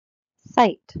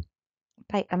Sight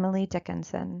by Emily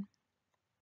Dickinson.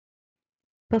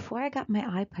 Before I got my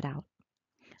eye put out,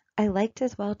 I liked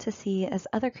as well to see as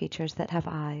other creatures that have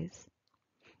eyes,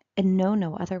 and know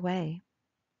no other way.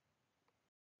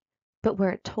 But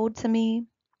were it told to me,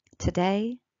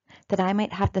 today, that I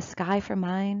might have the sky for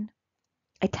mine,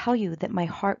 I tell you that my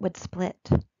heart would split,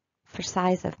 for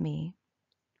size of me.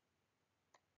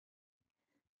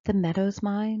 The meadow's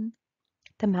mine,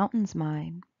 the mountain's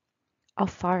mine, all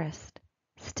forest,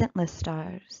 stintless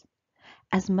stars,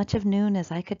 as much of noon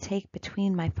as I could take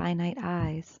between my finite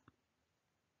eyes.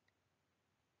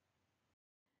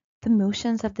 The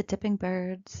motions of the dipping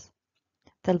birds,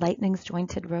 the lightning's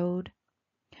jointed road,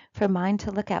 for mine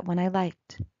to look at when I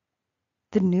liked,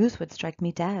 the news would strike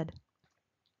me dead.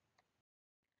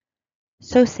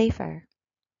 So safer,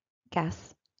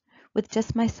 guess, with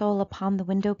just my soul upon the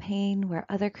window pane where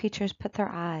other creatures put their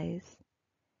eyes,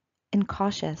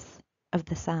 incautious of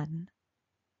the sun.